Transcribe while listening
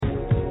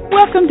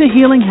Welcome to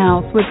Healing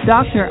House with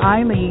Dr.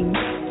 Ayleen.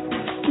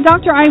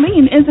 Dr.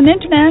 Ayleen is an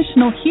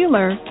international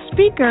healer,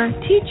 speaker,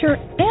 teacher,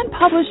 and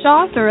published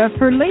author of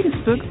her latest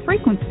book,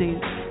 Frequencies.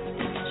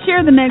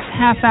 Share the next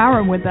half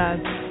hour with us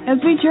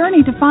as we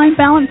journey to find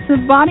balance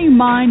of body,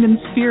 mind,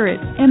 and spirit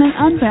in an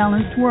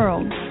unbalanced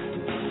world.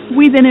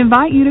 We then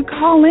invite you to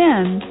call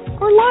in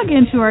or log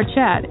into our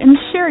chat and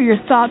share your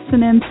thoughts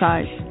and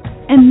insights.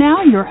 And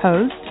now your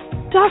host,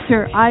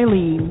 Dr.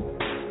 Ayleen.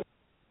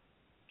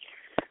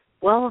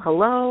 Well,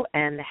 hello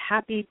and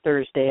happy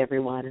Thursday,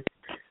 everyone.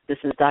 This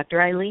is Dr.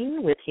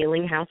 Ayleen with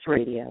Healing House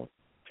Radio.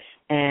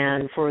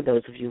 And for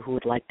those of you who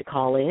would like to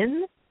call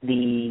in,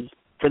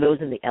 for those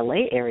in the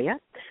LA area,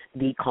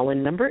 the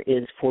call-in number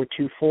is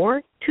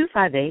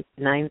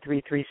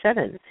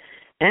 424-258-9337.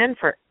 And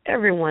for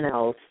everyone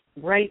else,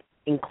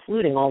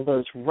 including all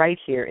those right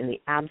here in the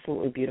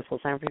absolutely beautiful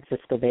San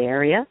Francisco Bay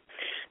Area,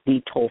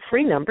 the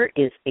toll-free number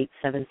is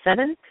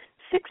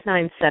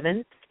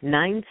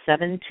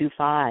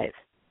 877-697-9725.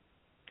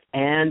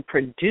 And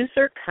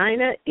producer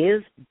Kina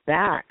is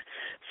back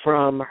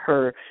from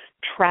her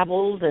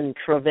travels and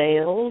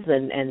travails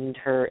and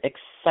her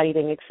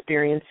exciting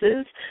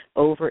experiences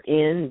over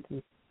in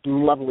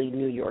lovely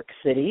New York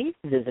City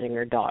visiting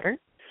her daughter.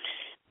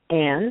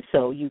 And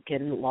so you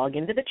can log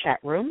into the chat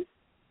room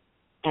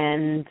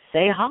and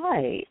say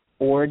hi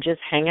or just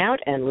hang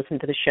out and listen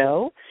to the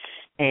show.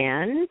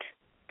 And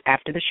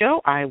after the show,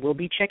 I will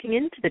be checking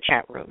into the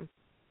chat room.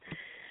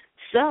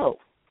 So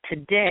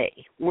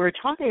today, we're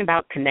talking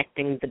about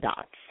connecting the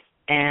dots,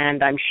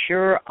 and I'm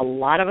sure a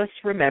lot of us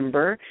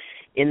remember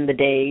in the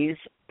days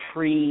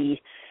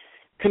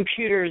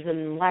pre-computers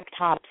and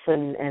laptops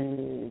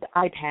and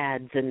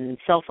iPads and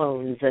cell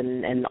phones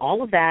and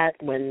all of that,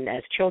 when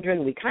as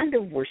children we kind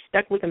of were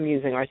stuck with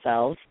amusing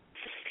ourselves.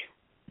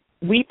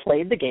 We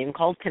played the game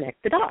called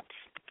Connect the Dots,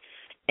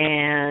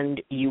 and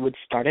you would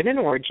start at an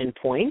origin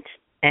point,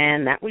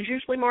 and that was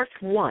usually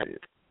marked 1,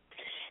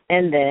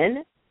 and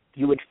then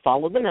you would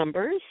follow the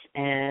numbers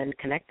and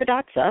connect the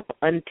dots up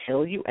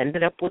until you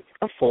ended up with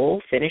a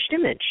full finished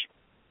image.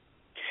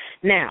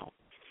 Now,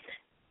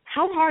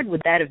 how hard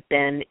would that have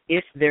been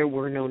if there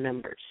were no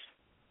numbers?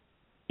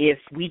 If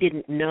we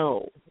didn't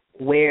know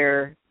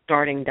where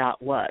starting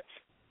dot was?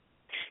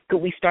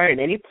 Could we start at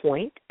any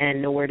point and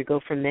know where to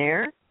go from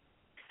there?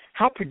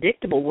 How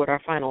predictable would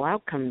our final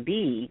outcome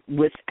be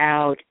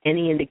without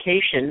any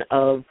indication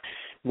of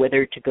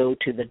whether to go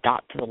to the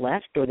dot to the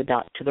left or the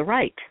dot to the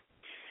right?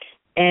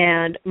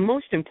 And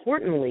most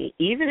importantly,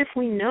 even if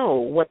we know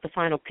what the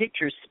final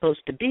picture is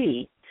supposed to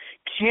be,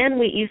 can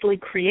we easily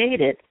create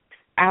it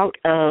out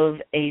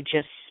of a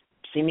just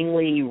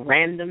seemingly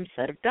random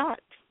set of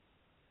dots?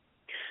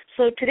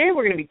 So today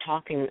we're going to be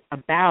talking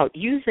about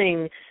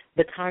using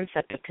the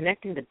concept of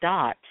connecting the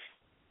dots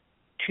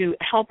to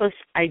help us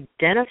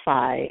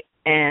identify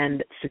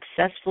and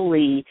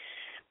successfully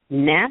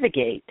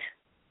navigate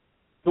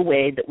the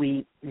way that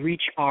we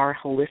reach our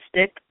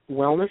holistic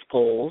wellness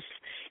goals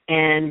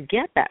and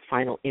get that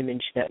final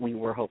image that we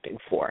were hoping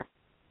for.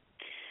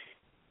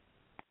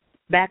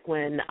 Back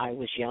when I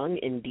was young,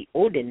 in the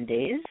olden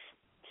days,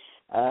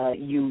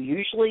 you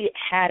usually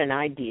had an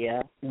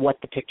idea what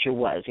the picture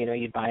was. You know,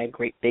 you'd buy a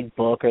great big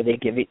book or they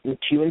give it to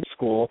you in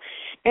school,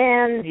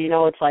 and,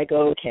 it's like,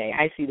 okay,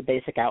 I see the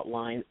basic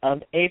outline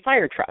of a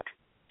fire truck.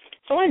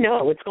 So I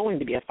know it's going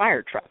to be a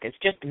fire truck. It's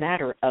just a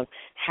matter of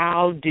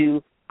how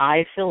do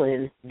I fill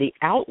in the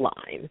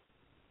outline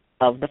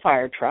of the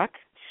fire truck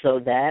so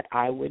that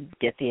I would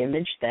get the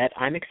image that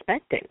I'm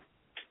expecting.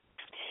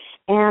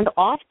 And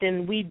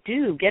often we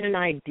do get an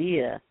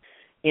idea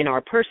in our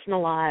personal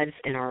lives,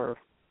 in our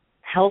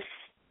health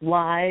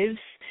lives,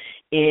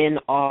 in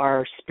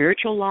our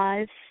spiritual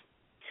lives.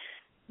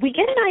 We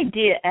get an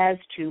idea as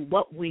to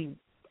what we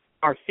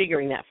are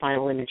figuring that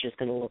final image is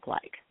going to look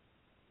like.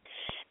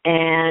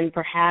 And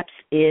perhaps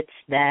it's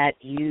that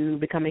you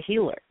become a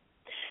healer.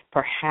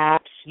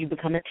 Perhaps you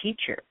become a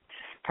teacher.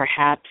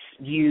 Perhaps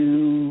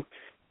you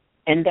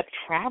end up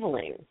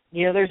traveling.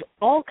 There's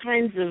all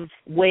kinds of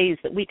ways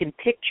that we can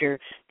picture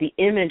the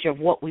image of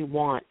what we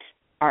want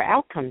our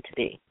outcome to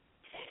be.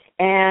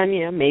 And,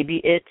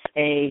 maybe it's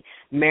a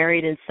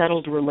married and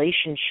settled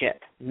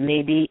relationship.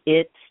 Maybe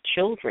it's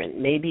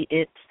children. Maybe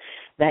it's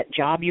that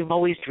job you've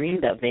always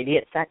dreamed of. Maybe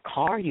it's that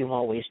car you've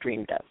always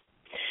dreamed of.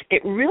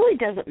 It really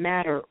doesn't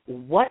matter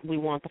what we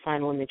want the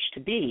final image to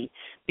be,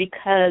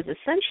 because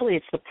essentially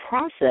it's the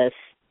process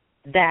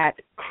that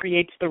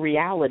creates the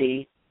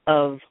reality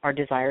of our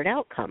desired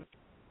outcome.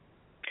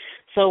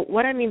 So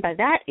what I mean by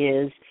that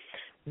is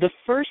the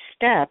first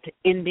step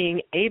in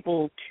being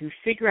able to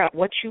figure out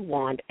what you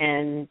want,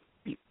 and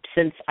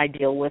since I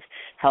deal with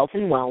health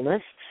and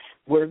wellness,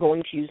 we're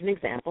going to use an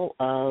example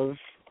of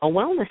a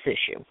wellness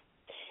issue.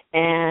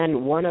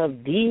 And one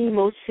of the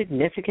most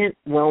significant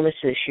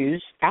wellness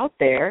issues out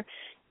there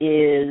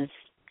is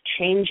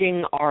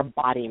changing our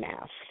body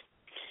mass.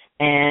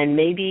 And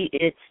maybe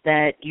it's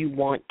that you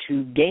want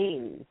to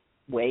gain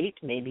weight,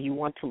 maybe you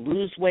want to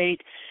lose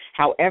weight,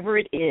 however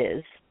it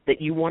is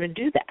that you want to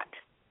do that.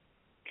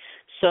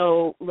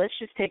 So let's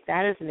just take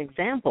that as an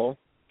example.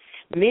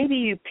 maybe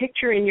you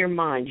picture in your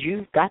mind,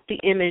 you've got the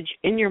image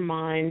in your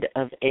mind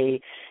of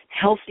a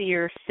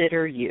healthier,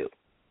 fitter you,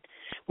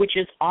 which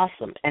is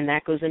awesome. And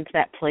that goes into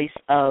that place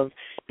of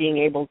being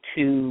able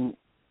to,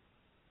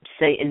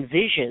 say,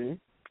 envision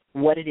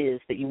what it is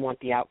that you want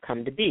the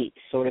outcome to be.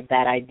 Sort of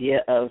that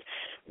idea of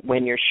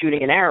when you're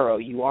shooting an arrow,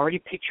 you already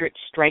picture it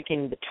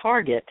striking the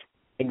target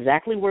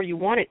exactly where you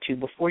want it to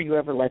before you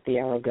ever let the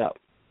arrow go.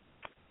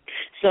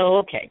 So,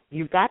 okay,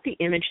 you've got the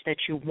image that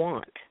you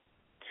want.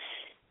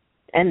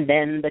 And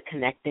then the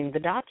connecting the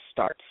dots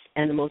starts.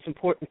 And the most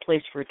important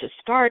place for it to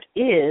start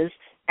is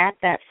at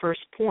that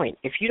first point.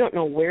 If you don't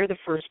know where the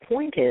first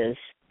point is,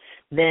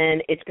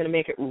 then it's going to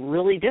make it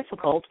really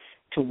difficult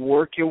to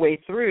work your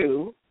way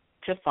through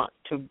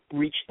to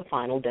reach the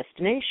final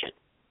destination.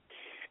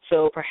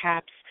 So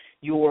perhaps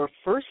your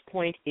first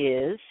point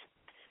is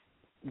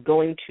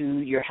going to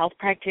your health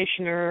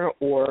practitioner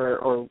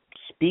or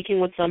speaking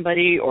with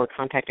somebody or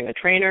contacting a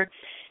trainer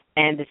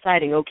and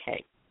deciding,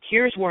 okay,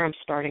 here's where I'm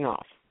starting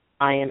off.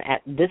 I am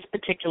at this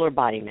particular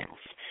body mass.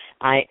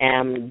 I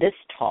am this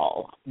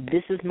tall.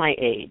 This is my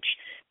age.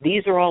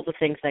 These are all the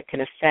things that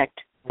can affect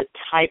the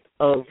type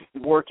of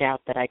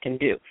workout that I can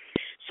do.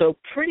 So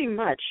pretty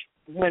much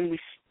when we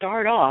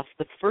start off,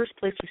 the first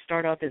place we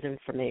start off is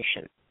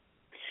information.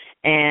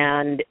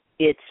 And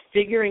it's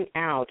figuring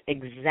out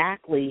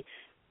exactly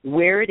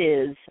where it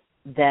is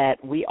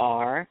that we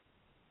are,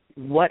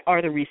 what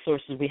are the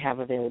resources we have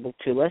available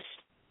to us,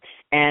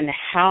 and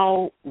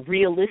how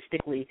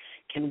realistically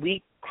can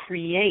we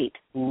create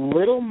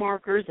little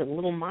markers and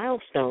little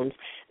milestones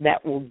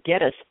that will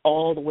get us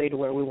all the way to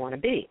where we want to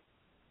be.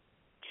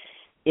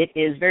 It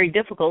is very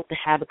difficult to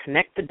have a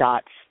connect the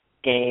dots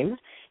game,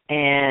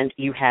 and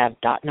you have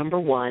dot number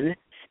 1,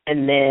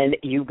 and then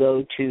you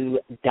go to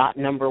dot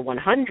number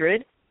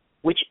 100,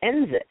 which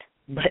ends it,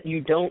 but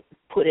you don't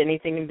put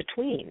anything in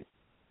between.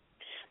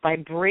 By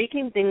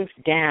breaking things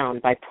down,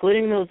 by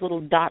putting those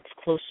little dots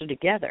closer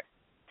together,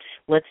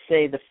 let's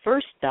say the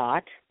first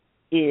dot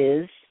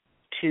is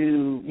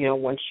to,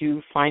 once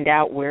you find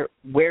out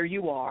where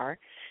you are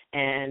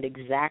and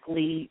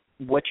exactly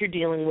what you're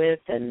dealing with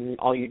and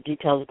all your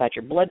details about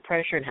your blood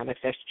pressure and how much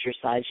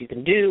exercise you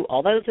can do,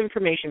 all those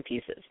information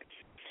pieces.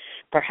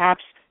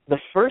 Perhaps the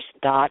first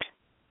dot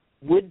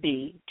would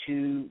be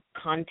to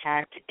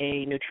contact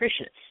a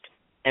nutritionist.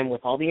 And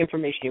with all the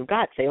information you've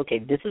got, say, okay,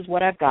 this is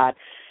what I've got.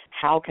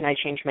 How can I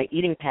change my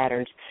eating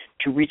patterns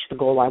to reach the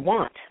goal I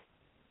want?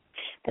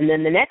 And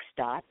then the next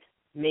dot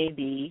may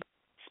be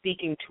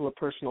speaking to a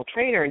personal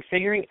trainer and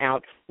figuring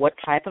out what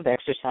type of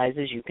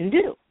exercises you can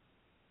do.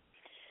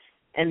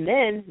 And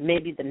then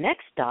maybe the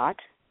next dot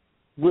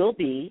will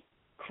be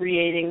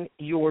creating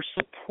your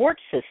support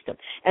system.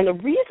 And the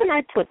reason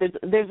I put this,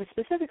 there's a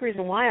specific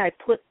reason why I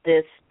put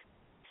this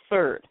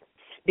third,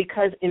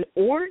 because in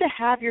order to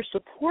have your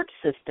support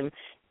system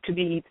to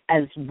be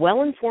as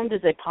well informed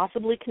as they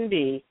possibly can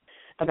be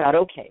about,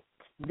 okay,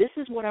 this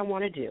is what I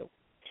want to do,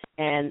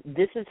 and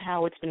this is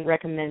how it's been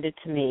recommended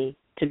to me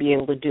to be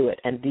able to do it,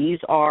 and these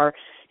are,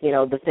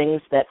 the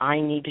things that I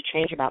need to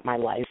change about my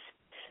life.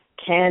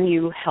 Can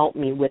you help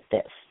me with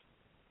this?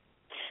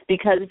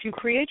 Because if you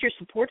create your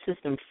support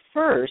system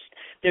first,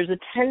 there's a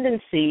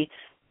tendency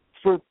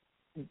for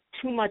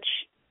too much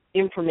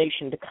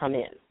information to come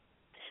in.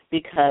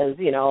 Because,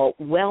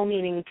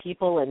 well-meaning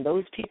people and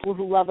those people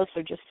who love us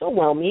are just so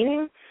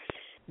well-meaning,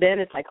 then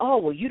it's like, oh,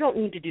 well, you don't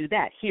need to do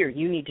that. Here,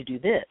 you need to do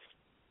this.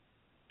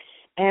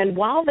 And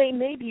while they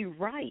may be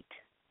right,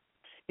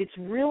 it's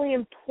really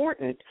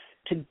important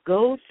to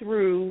go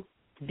through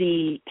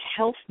the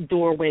health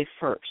doorway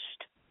first.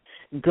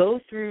 Go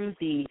through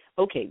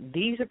okay,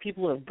 these are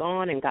people who have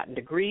gone and gotten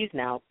degrees.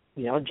 Now,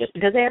 just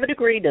because they have a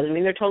degree doesn't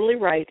mean they're totally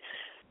right,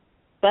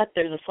 but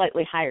there's a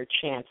slightly higher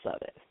chance of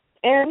it.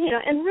 And,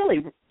 and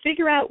really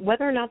figure out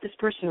whether or not this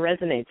person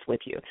resonates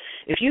with you.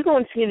 If you go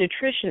and see a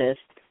nutritionist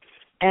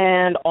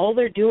and all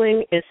they're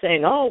doing is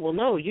saying, oh, well,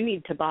 no, you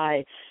need to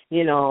buy,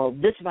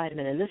 this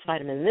vitamin and this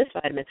vitamin and this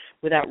vitamin,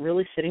 without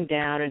really sitting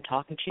down and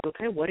talking to you,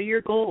 okay, what are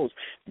your goals?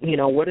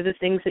 What are the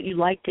things that you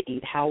like to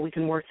eat? How we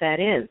can work that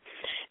in?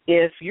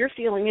 If your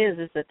feeling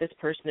is that this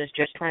person is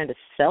just trying to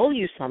sell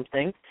you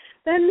something,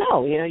 then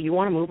no, you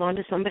want to move on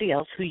to somebody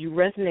else who you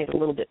resonate a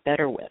little bit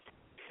better with.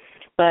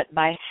 But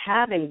by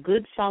having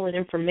good, solid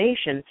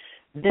information,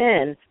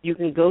 then you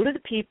can go to the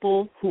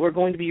people who are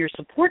going to be your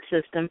support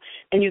system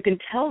and you can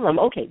tell them,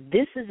 okay,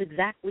 this is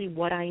exactly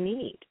what I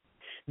need.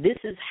 This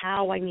is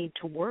how I need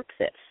to work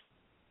this.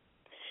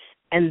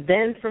 And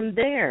then from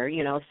there,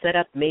 set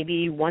up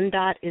maybe one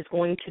dot is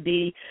going to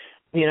be,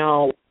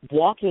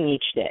 walking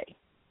each day.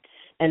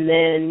 And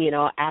then,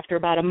 after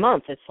about a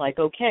month, it's like,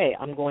 okay,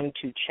 I'm going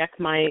to check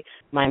my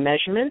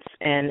measurements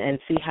and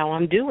see how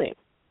I'm doing.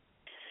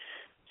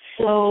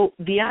 So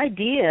the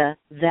idea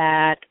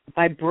that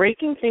by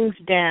breaking things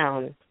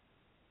down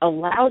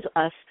allows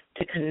us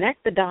to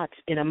connect the dots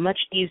in a much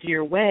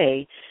easier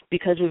way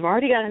because we've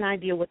already got an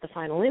idea what the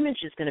final image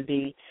is going to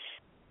be.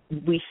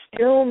 We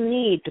still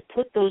need to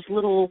put those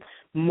little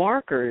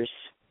markers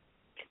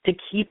to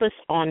keep us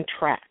on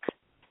track.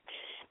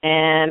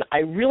 And I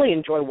really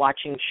enjoy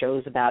watching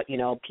shows about,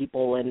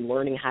 people and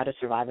learning how to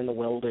survive in the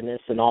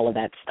wilderness and all of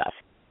that stuff.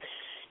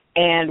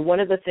 And one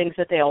of the things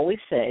that they always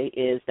say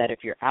is that if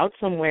you're out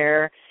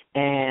somewhere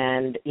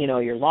and,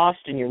 you're lost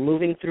and you're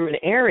moving through an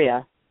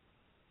area,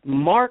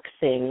 mark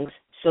things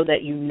so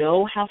that you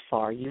know how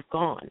far you've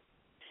gone.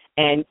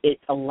 And it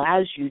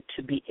allows you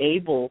to be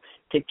able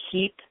to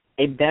keep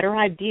a better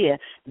idea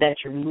that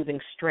you're moving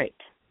straight.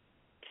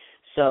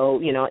 So,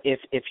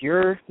 if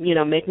you're,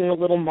 making a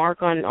little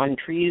mark on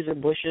trees or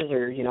bushes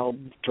or,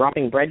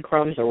 dropping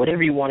breadcrumbs or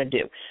whatever you want to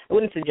do. I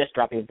wouldn't suggest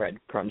dropping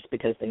breadcrumbs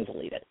because things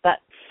will eat it. But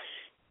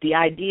the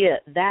idea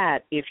that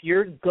if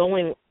you're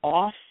going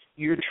off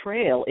your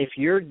trail, if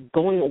you're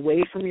going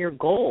away from your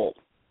goal,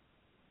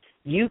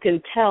 you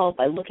can tell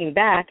by looking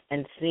back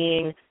and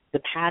seeing the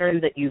pattern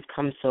that you've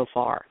come so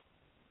far.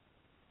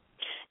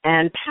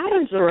 And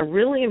patterns are a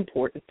really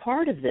important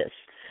part of this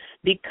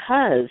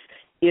because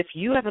if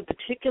you have a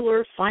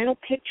particular final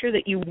picture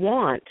that you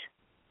want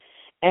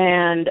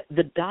and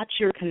the dots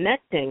you're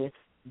connecting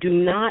do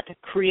not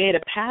create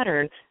a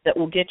pattern that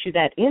will get you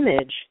that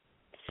image,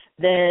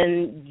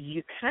 then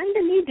you kind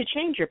of need to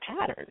change your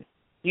pattern.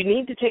 You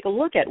need to take a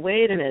look at,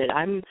 wait a minute,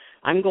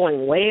 I'm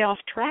going way off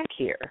track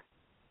here.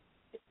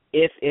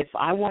 If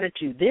I want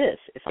to do this,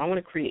 if I want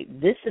to create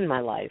this in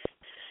my life,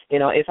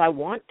 if I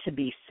want to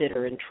be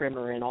sitter and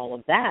trimmer and all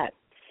of that,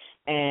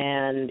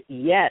 and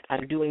yet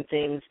I'm doing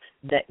things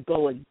that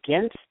go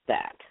against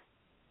that,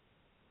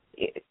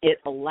 it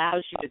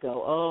allows you to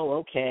go, oh,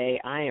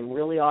 okay, I am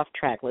really off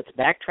track. Let's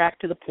backtrack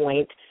to the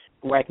point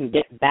where I can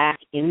get back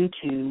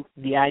into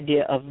the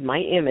idea of my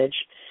image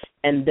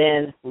and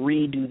then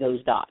redo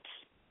those dots.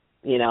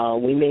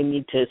 We may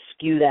need to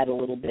skew that a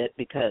little bit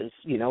because,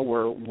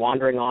 we're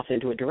wandering off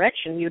into a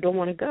direction you don't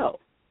want to go.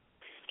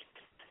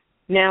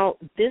 Now,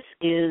 this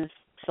is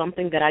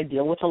something that I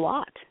deal with a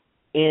lot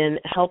in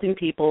helping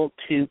people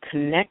to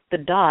connect the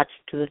dots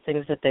to the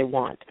things that they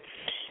want.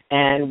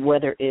 And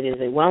whether it is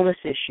a wellness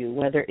issue,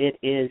 whether it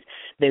is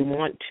they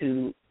want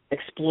to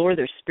explore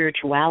their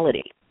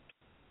spirituality,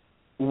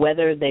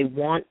 whether they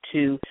want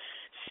to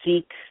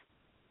seek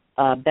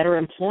better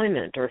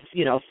employment or,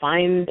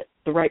 find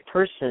the right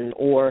person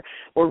or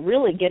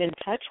really get in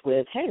touch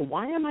with, hey,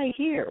 why am I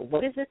here?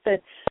 What is it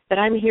that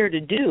I'm here to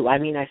do? I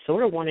mean, I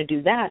sort of want to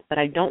do that, but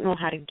I don't know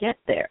how to get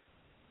there.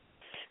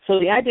 So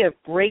the idea of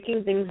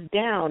breaking things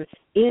down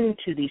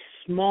into these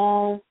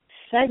small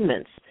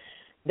segments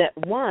that,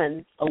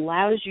 one,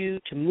 allows you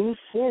to move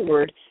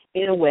forward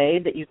in a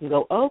way that you can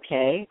go,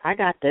 okay, I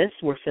got this.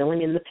 We're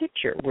filling in the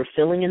picture. We're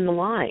filling in the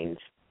lines.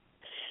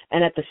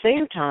 And at the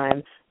same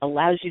time,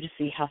 allows you to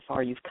see how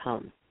far you've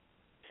come.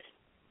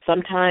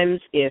 Sometimes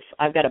if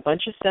I've got a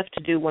bunch of stuff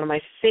to do, one of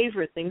my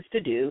favorite things to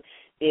do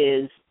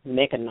is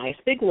make a nice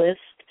big list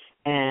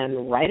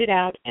and write it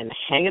out and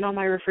hang it on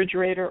my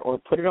refrigerator or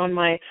put it on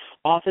my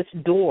office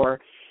door.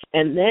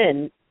 And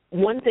then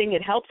one thing,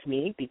 it helps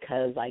me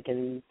because I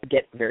can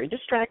get very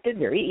distracted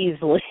very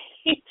easily.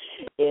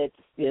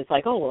 It's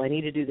like, oh, well, I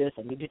need to do this,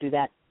 I need to do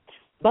that.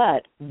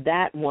 But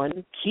that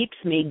one keeps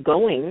me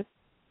going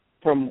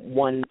from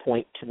one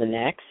point to the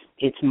next.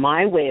 It's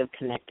my way of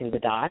connecting the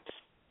dots.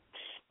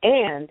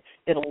 And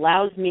it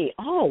allows me,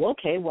 oh,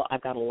 okay, well,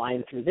 I've got a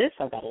line through this,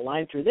 I've got a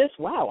line through this.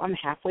 Wow, I'm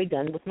halfway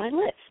done with my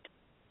list.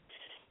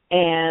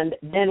 And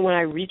then when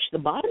I reach the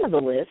bottom of the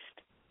list,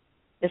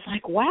 it's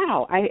like,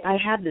 wow, I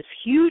have this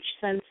huge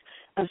sense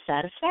of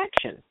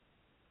satisfaction.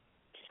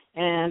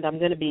 And I'm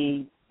going to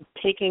be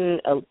taking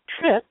a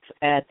trip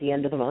at the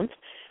end of the month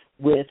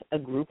with a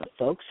group of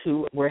folks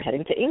who we're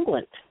heading to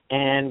England.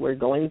 And we're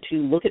going to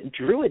look at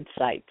Druid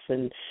sites.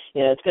 And,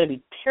 it's going to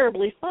be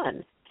terribly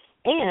fun.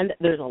 And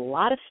there's a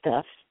lot of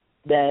stuff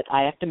that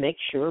I have to make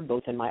sure,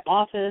 both in my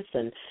office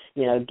and,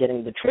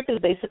 getting the trip is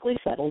basically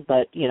settled.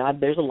 But,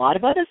 there's a lot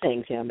of other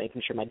things,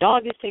 making sure my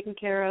dog is taken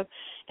care of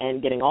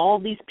and getting all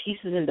these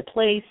pieces into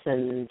place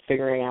and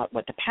figuring out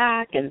what to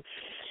pack. And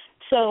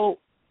so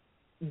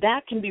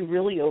that can be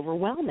really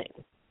overwhelming.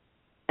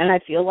 And I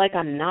feel like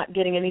I'm not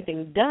getting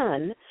anything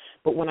done.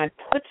 But when I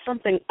put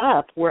something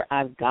up where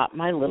I've got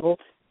my little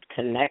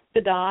connect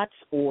the dots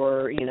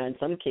or, in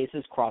some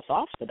cases cross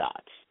off the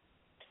dots.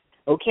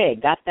 Okay,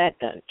 got that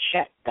done,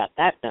 check. Got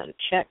that done,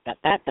 check. Got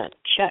that done,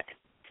 check.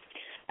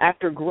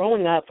 After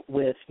growing up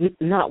with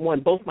not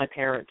one, both my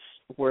parents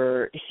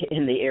were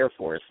in the Air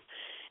Force.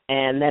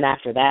 And then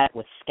after that,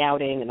 with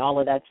scouting and all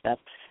of that stuff,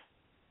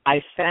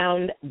 I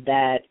found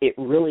that it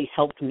really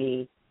helped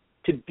me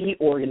to be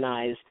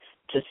organized,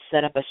 to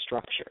set up a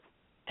structure,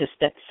 to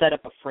set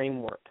up a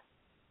framework.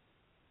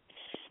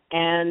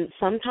 And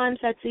sometimes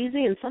that's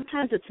easy and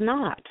sometimes it's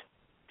not.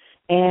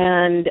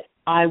 And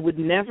I would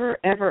never,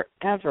 ever,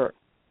 ever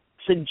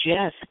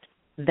suggest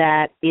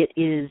that it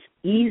is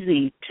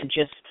easy to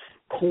just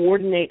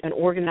coordinate and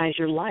organize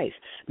your life.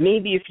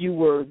 Maybe if you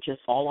were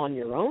just all on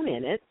your own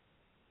in it,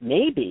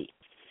 maybe.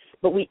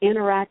 But we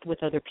interact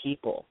with other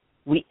people.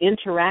 We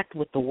interact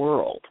with the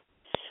world.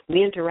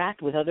 We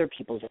interact with other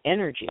people's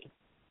energy.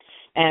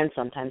 And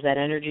sometimes that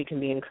energy can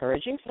be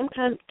encouraging.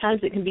 Sometimes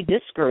it can be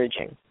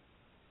discouraging.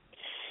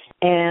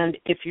 And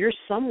if you're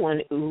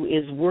someone who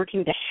is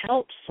working to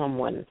help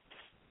someone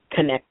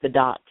connect the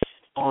dots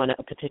on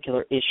a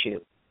particular issue,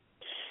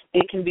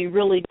 it can be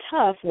really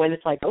tough when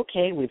it's like,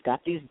 okay, we've got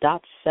these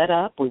dots set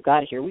up,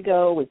 here we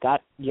go, we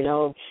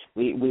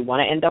want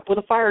to end up with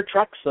a fire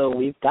truck, so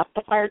we've got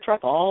the fire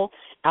truck all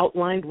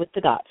outlined with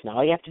the dots. Now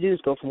all you have to do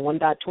is go from one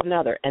dot to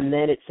another, and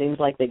then it seems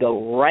like they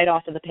go right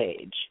off of the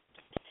page.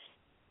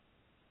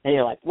 And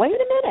you're like, wait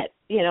a minute,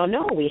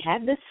 no, we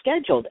had this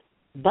scheduled,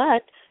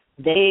 but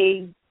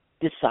they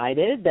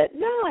decided that,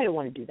 no, I don't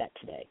want to do that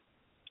today.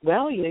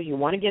 Well, you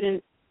want to get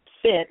in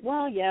fit,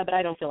 well, yeah, but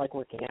I don't feel like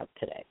working out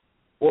today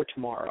or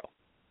tomorrow.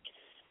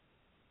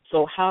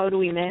 So how do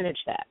we manage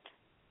that?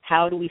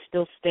 How do we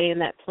still stay in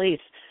that place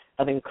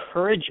of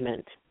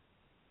encouragement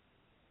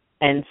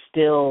and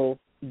still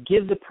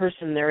give the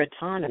person their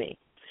autonomy?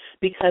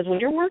 Because when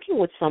you're working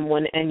with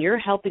someone and you're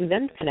helping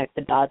them connect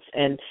the dots,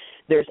 and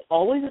there's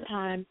always a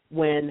time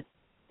when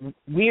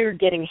we're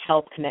getting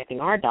help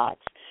connecting our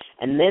dots,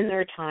 and then there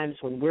are times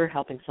when we're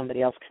helping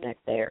somebody else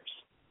connect theirs.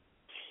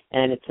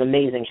 And it's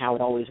amazing how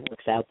it always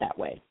works out that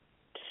way.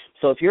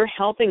 So if you're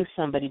helping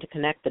somebody to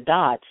connect the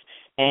dots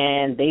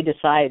and they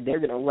decide they're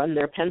going to run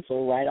their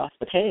pencil right off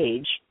the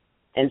page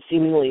and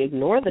seemingly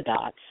ignore the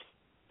dots,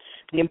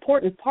 the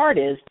important part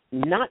is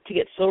not to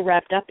get so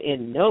wrapped up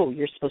in, no,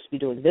 you're supposed to be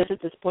doing this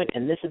at this point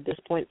and this at this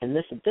point and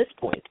this at this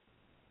point.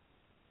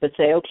 But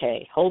say,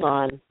 okay, hold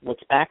on,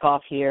 let's back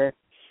off here.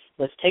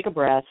 Let's take a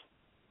breath.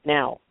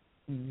 Now,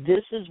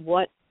 this is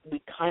what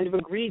we kind of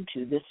agreed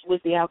to. This was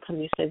the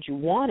outcome you said you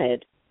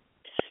wanted.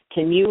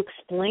 Can you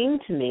explain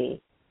to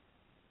me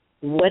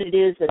what it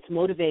is that's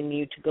motivating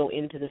you to go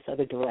into this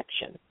other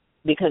direction?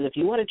 Because if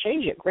you want to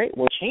change it, great,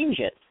 we'll change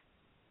it.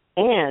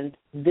 And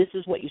this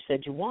is what you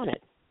said you wanted.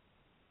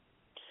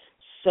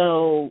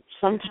 So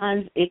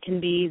sometimes it can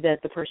be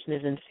that the person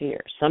is in fear.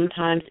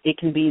 Sometimes it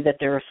can be that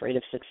they're afraid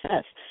of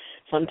success.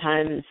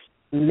 Sometimes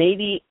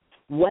maybe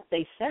what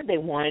they said they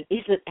wanted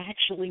isn't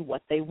actually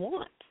what they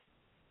want.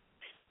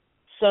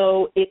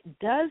 So it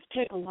does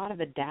take a lot of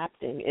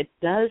adapting. It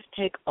does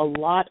take a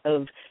lot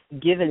of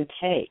give and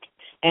take.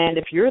 And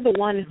if you're the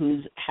one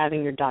who's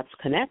having your dots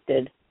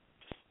connected,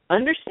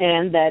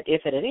 understand that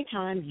if at any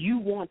time you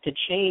want to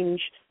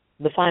change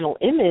the final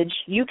image,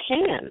 you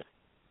can.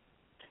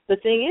 The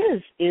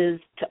thing is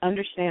to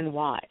understand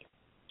why.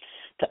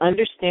 To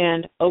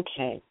understand,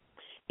 okay,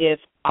 if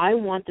I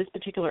want this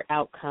particular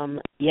outcome,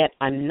 yet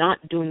I'm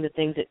not doing the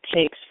things it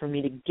takes for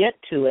me to get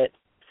to it,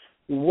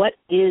 what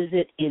is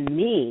it in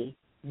me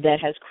that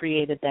has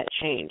created that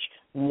change?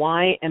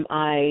 Why am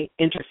I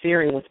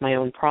interfering with my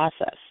own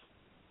process?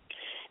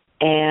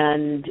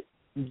 And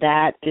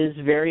that is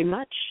very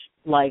much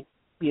like,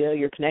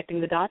 you're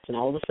connecting the dots and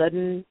all of a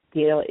sudden,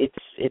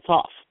 it's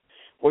off.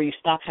 Or you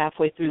stop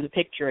halfway through the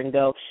picture and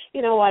go,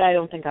 you know what, I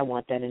don't think I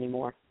want that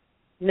anymore.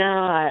 No,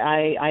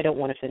 I don't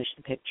want to finish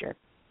the picture.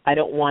 I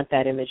don't want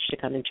that image to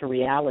come into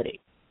reality.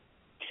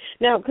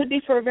 Now, it could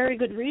be for a very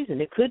good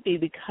reason. It could be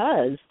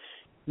because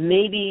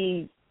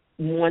maybe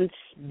once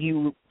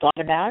you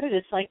thought about it,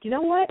 it's like, you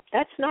know what,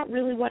 that's not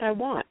really what I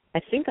want. I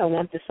think I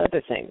want this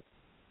other thing.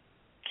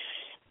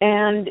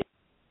 And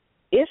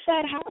if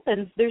that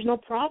happens, there's no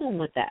problem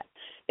with that.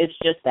 It's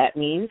just that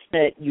means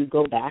that you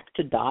go back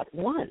to dot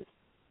one.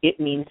 It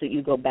means that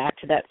you go back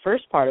to that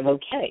first part of,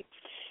 okay,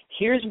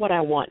 here's what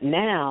I want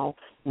now.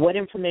 What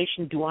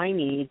information do I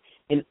need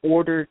in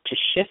order to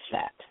shift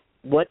that?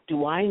 What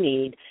do I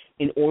need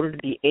in order to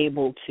be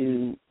able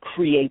to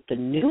create the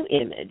new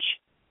image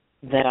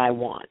that I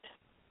want?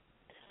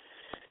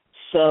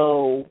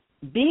 So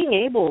being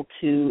able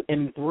to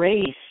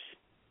embrace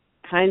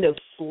kind of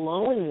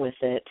flowing with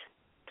it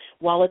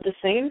while at the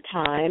same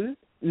time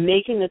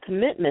making a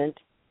commitment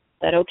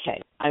that,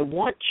 okay, I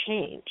want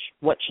change.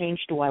 What change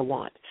do I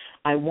want?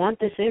 I want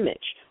this image.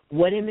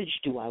 What image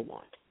do I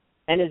want?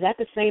 And is that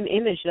the same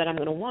image that I'm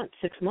going to want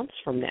 6 months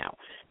from now?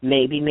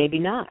 Maybe, maybe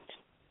not.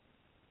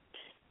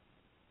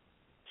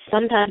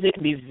 Sometimes it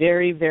can be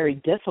very, very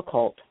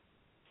difficult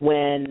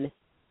when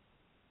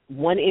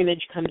one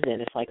image comes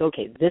in. It's like,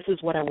 okay, this is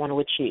what I want to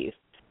achieve.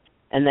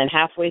 And then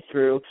halfway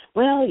through,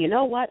 well, you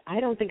know what? I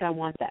don't think I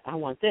want that. I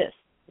want this.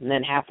 And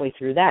then halfway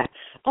through that,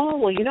 oh,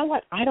 well, you know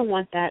what? I don't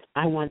want that.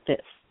 I want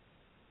this.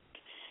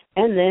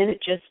 And then it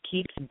just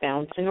keeps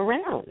bouncing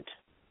around.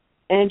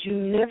 And you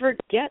never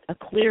get a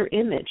clear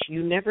image.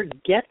 You never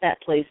get that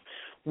place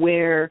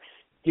where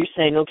you're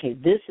saying, okay,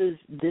 this is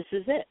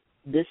it.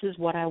 This is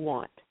what I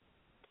want.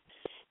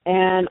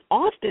 And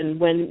often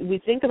when we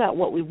think about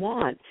what we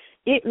want,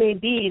 it may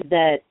be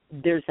that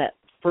there's that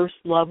first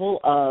level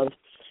of,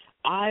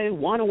 I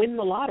want to win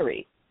the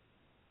lottery.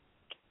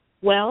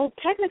 Well,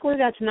 technically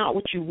that's not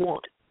what you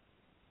want.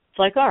 It's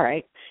like, all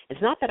right,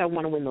 it's not that I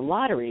want to win the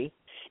lottery.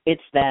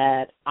 It's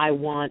that I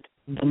want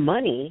the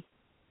money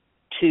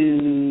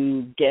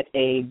to get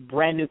a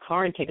brand new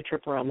car and take a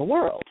trip around the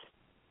world.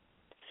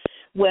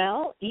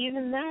 Well,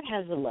 even that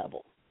has a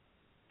level.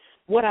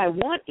 What I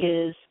want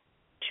is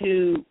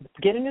to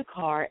get a new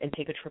car and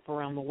take a trip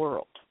around the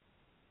world.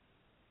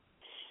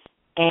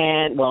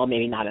 And, well,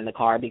 maybe not in the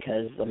car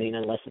because, I mean,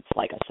 unless it's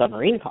like a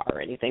submarine car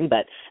or anything,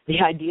 but the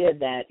idea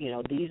that,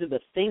 these are the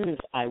things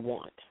I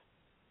want.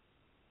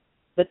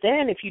 But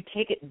then if you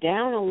take it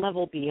down a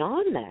level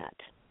beyond that,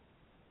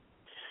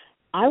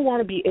 I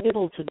want to be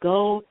able to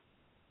go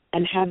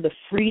and have the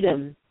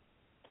freedom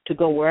to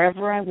go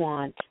wherever I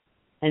want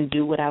and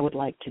do what I would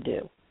like to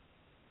do.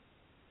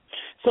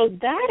 So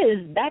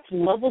that's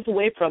levels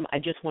away from I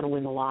just want to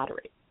win the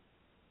lottery.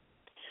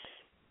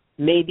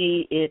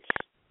 Maybe it's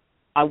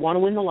I want to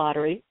win the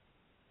lottery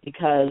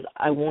because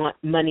I want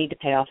money to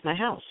pay off my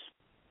house.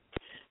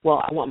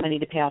 Well, I want money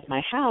to pay off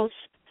my house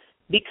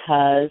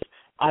because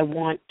I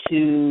want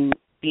to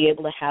be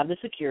able to have the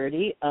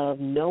security of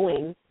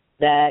knowing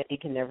that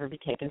it can never be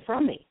taken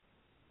from me.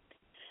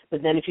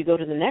 But then if you go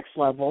to the next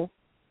level,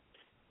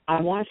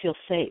 I want to feel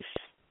safe,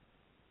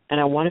 and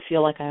I want to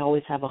feel like I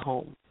always have a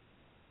home.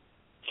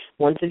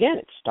 Once again,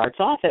 it starts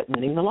off at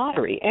winning the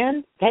lottery.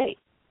 And, hey,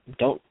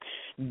 don't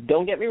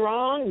get me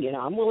wrong,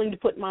 I'm willing to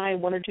put my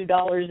 $1 or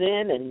 $2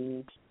 in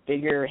and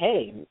figure,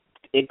 hey,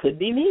 it could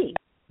be me.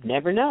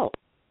 Never know.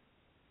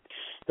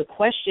 The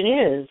question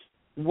is,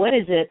 what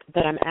is it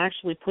that I'm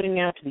actually putting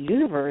out to the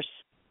universe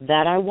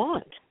that I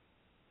want?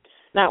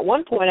 Now, at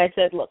one point I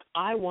said, look,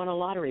 I want a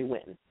lottery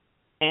win,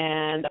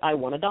 and I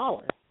want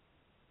 $1.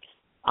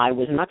 I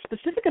was not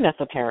specific enough,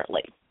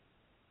 apparently.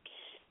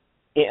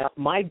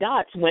 My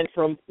dots went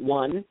from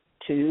 1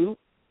 to,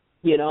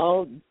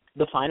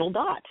 the final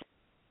dot.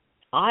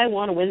 I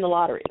want to win the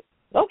lottery.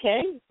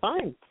 Okay,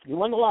 fine. You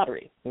won the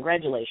lottery.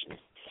 Congratulations.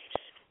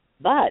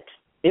 But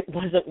it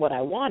wasn't what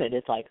I wanted.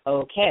 It's like,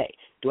 okay,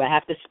 do I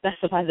have to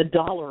specify the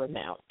dollar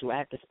amount? Do I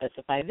have to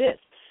specify this?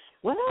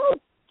 Well,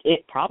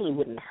 it probably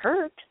wouldn't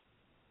hurt.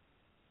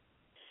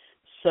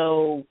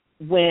 So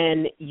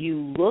when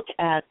you look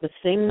at the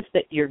things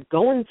that you're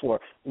going for,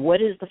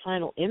 what is the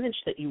final image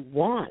that you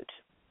want?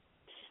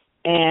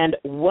 And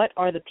what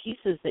are the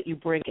pieces that you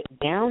break it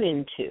down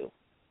into?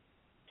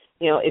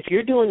 If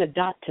you're doing a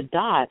dot to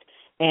dot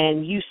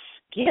and you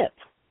skip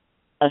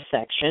a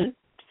section,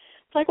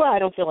 it's like, well, I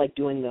don't feel like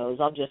doing those.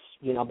 I'll just,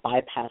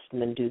 bypass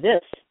them and do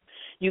this.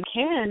 You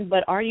can,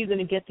 but are you going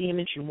to get the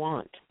image you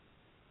want?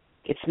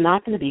 It's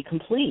not going to be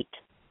complete.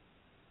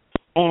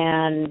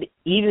 And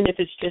even if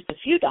it's just a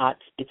few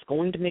dots, it's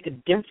going to make a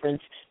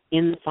difference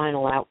in the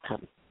final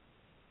outcome.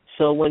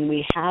 So when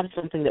we have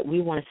something that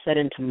we want to set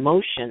into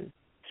motion,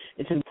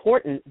 it's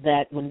important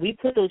that when we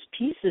put those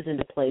pieces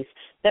into place,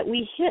 that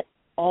we hit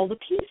all the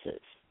pieces,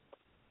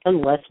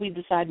 unless we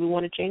decide we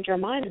want to change our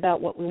mind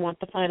about what we want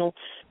the final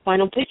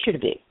picture to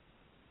be.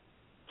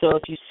 So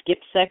if you skip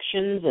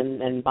sections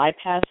and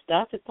bypass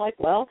stuff, it's like,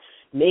 well,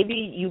 maybe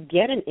you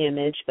get an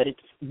image, but it's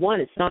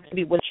not going to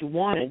be what you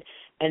wanted,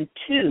 and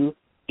two,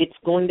 it's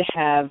going to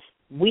have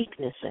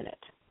weakness in it.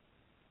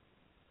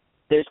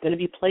 There's going to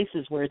be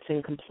places where it's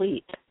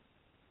incomplete.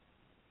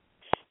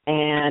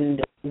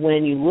 And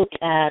when you look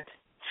at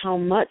how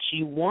much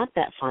you want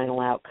that final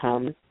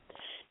outcome,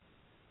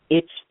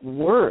 it's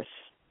worth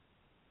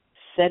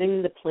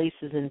setting the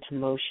places into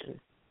motion.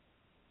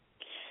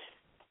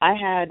 I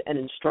had an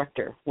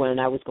instructor when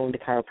I was going to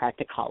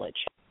chiropractic college,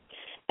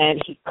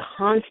 and he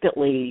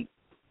constantly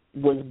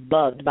was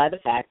bugged by the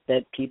fact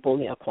that people,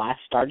 class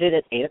started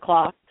at 8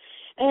 o'clock,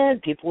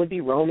 and people would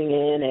be roaming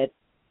in at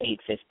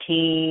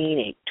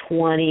 8:15,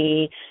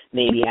 8:20,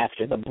 maybe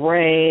after the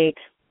break.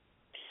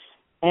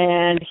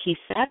 And he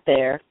sat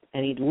there,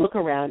 and he'd look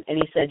around, and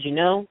he said,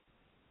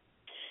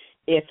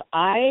 if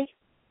I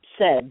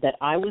said that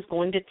I was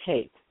going to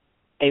take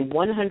a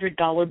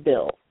 $100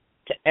 bill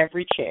to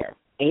every chair,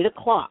 8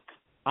 o'clock,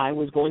 I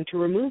was going to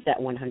remove that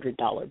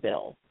 $100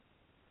 bill.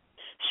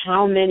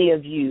 How many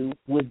of you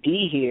would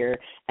be here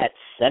at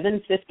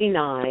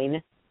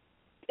 7:59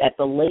 at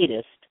the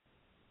latest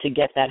to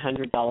get that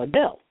 $100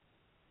 bill?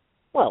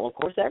 Well, of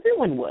course,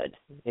 everyone would.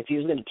 If you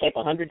was going to take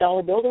a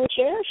 $100 bill to a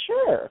chair,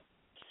 sure.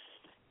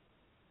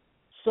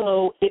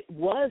 So it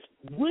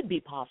would be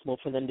possible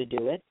for them to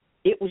do it.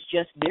 It was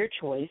just their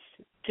choice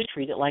to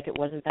treat it like it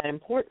wasn't that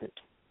important.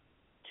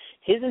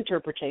 His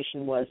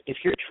interpretation was, if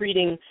you're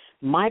treating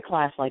my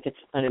class like it's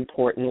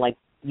unimportant, like,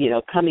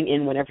 coming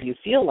in whenever you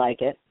feel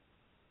like it,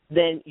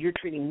 then you're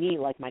treating me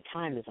like my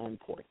time is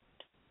unimportant.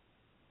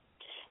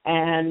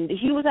 And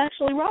he was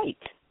actually right.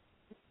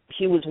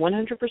 He was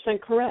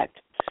 100% correct.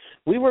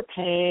 We were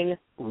paying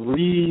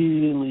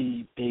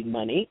really big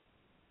money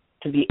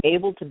to be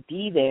able to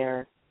be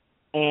there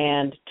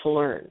and to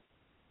learn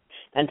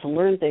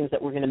things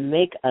that were going to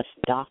make us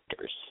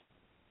doctors.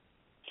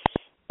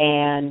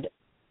 And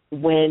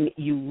when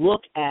you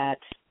look at,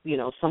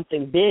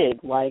 something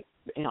big like,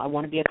 I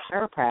want to be a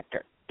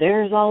chiropractor,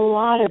 there's a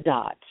lot of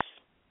dots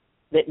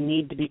that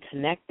need to be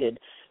connected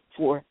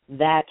for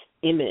that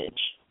image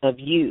of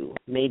you,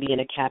 maybe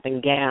in a cap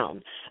and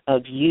gown,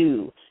 of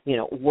you,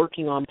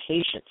 working on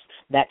patients.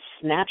 That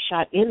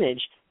snapshot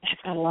image,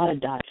 that's got a lot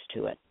of dots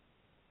to it.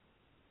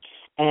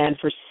 And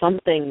for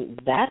something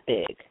that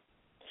big,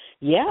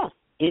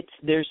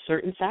 there's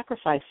certain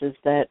sacrifices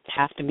that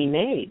have to be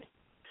made.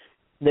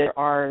 There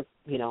are,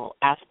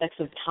 aspects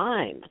of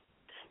time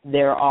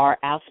There are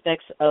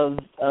aspects of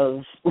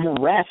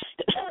rest.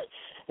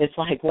 It's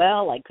like,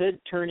 well, I could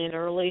turn in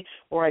early,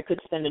 or I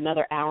could spend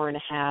another hour and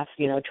a half,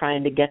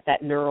 trying to get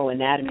that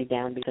neuroanatomy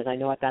down because I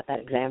know I've got that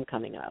exam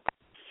coming up.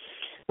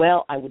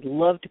 Well, I would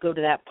love to go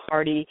to that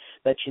party,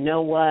 but you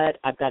know what?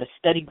 I've got a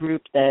study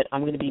group that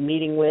I'm going to be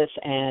meeting with,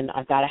 and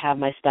I've got to have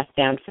my stuff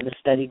down for the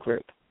study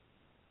group.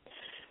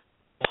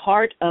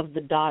 Part of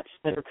the dots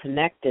that are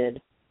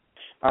connected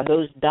are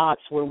those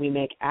dots where we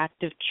make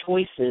active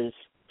choices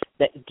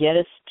that get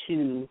us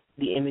to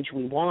the image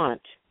we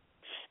want,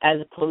 as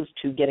opposed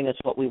to getting us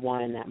what we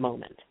want in that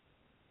moment.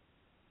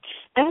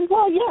 And,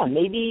 well, yeah,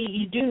 maybe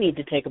you do need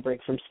to take a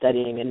break from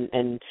studying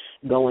and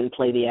go and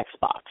play the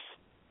Xbox.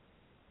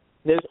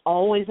 There's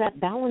always that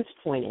balance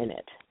point in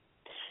it.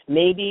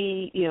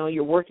 Maybe,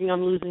 you're working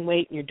on losing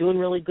weight and you're doing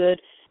really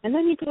good, and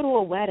then you go to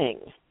a wedding.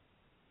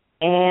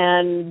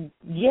 And,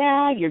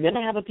 yeah, you're going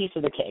to have a piece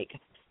of the cake.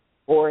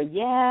 Or,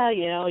 yeah,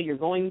 you're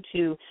going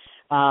to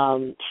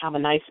have a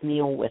nice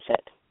meal with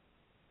it,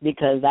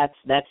 because that's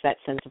that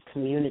sense of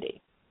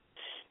community.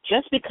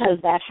 Just because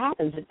that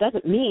happens, it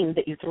doesn't mean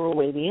that you throw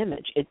away the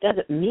image. It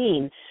doesn't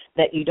mean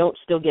that you don't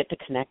still get to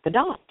connect the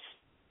dots.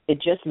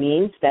 It just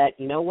means that,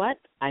 you know what,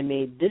 I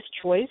made this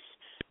choice.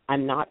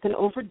 I'm not going to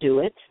overdo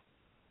it.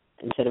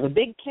 Instead of a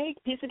big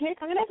piece of cake,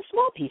 I'm going to have a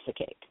small piece of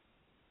cake.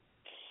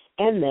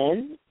 And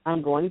then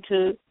I'm going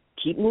to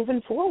keep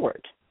moving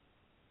forward.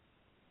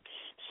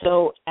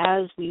 So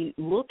as we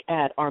look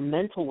at our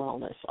mental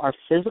wellness, our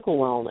physical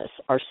wellness,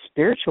 our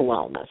spiritual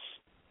wellness,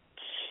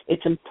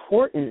 it's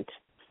important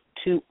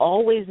to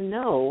always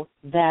know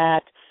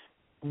that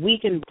we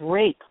can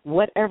break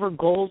whatever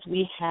goals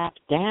we have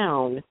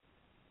down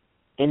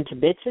into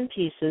bits and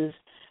pieces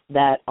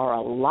that are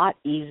a lot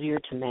easier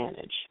to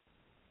manage.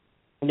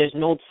 And there's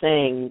an old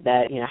saying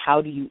that,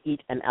 how do you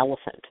eat an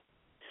elephant?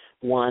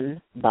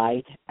 One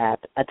bite at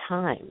a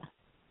time.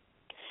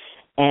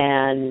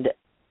 And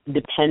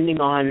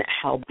depending on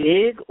how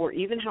big or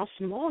even how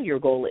small your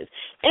goal is,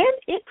 and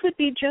it could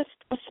be just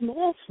a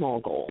small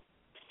goal.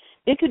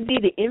 It could be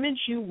the image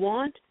you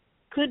want,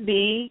 could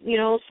be,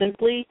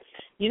 simply,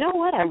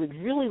 I would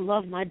really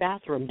love my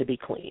bathroom to be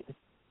clean.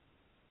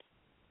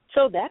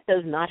 So that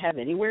does not have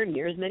anywhere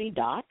near as many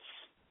dots.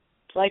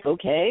 It's like,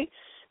 okay,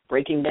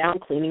 breaking down,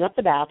 cleaning up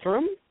the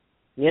bathroom.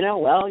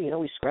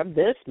 We scrubbed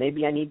this.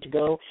 Maybe I need to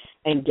go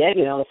and get,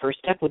 the first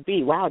step would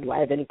be, wow, do I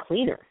have any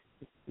cleaner?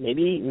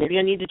 Maybe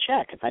I need to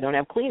check. If I don't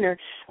have cleaner,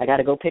 I got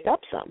to go pick up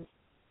some.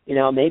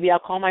 Maybe I'll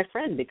call my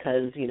friend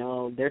because,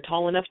 they're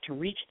tall enough to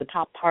reach the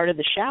top part of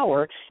the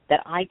shower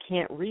that I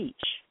can't reach.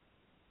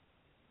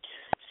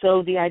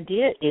 So the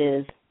idea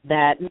is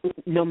that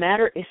no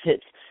matter if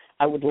it's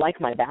I would like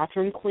my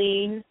bathroom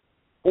clean,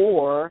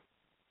 or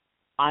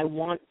I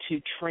want to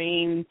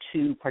train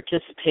to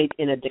participate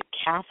in a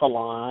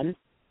decathlon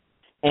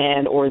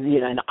or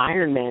an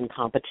Ironman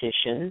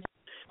competition,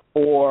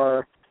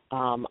 or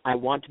I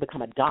want to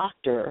become a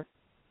doctor,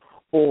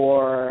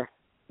 or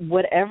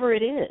whatever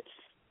it is.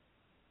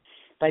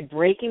 By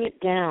breaking it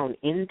down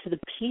into the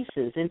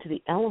pieces, into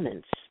the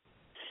elements,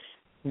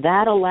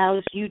 that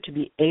allows you to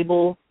be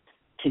able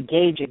to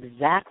gauge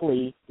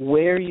exactly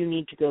where you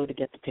need to go to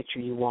get the picture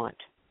you want.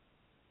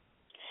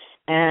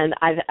 And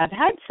I've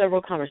had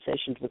several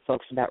conversations with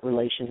folks about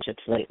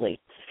relationships lately.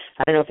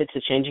 I don't know if it's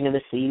the changing of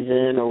the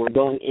season or we're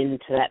going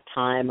into that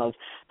time of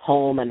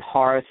home and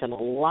hearth and a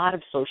lot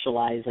of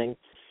socializing.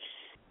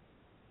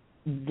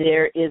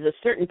 There is a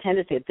certain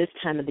tendency at this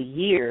time of the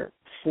year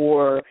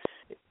for,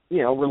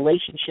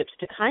 relationships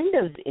to kind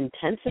of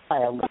intensify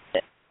a little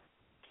bit.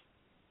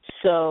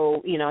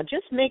 So,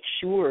 just make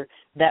sure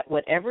that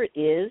whatever it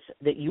is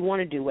that you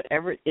want to do,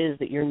 whatever it is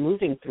that you're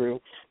moving through,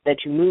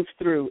 that you move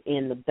through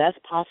in the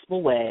best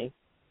possible way,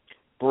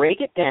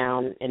 break it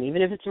down, and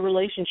even if it's a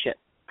relationship,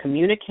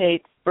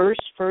 communicate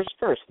first.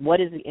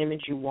 What is the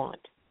image you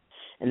want?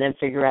 And then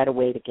figure out a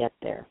way to get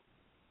there.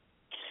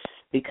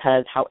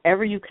 Because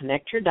however you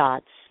connect your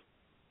dots,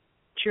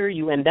 sure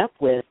you end up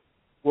with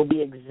will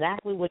be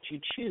exactly what you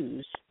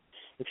choose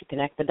if you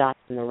connect the dots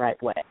in the right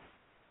way.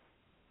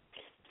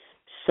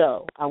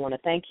 So I want to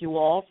thank you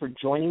all for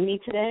joining me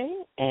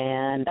today,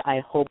 and I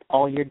hope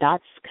all your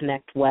dots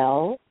connect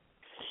well.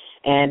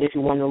 And if you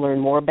want to learn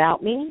more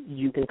about me,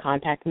 you can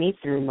contact me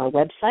through my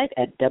website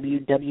at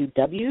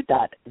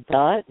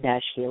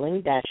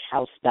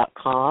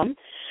www.the-healing-house.com.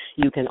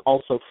 You can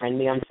also friend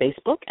me on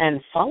Facebook and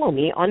follow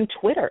me on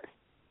Twitter.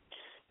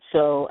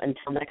 So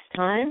until next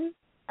time,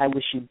 I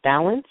wish you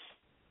balance,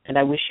 and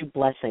I wish you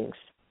blessings.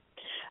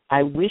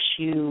 I wish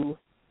you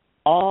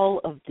all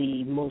of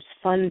the most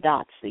fun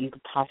dots that you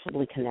could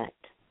possibly connect.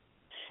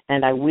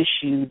 And I wish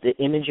you the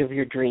image of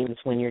your dreams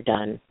when you're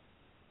done.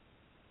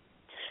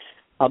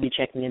 I'll be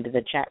checking into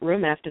the chat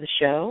room after the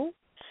show.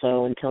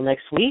 So until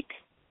next week,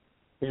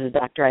 this is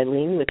Dr.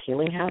 Ayleen with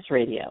Healing House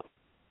Radio.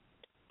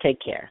 Take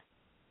care.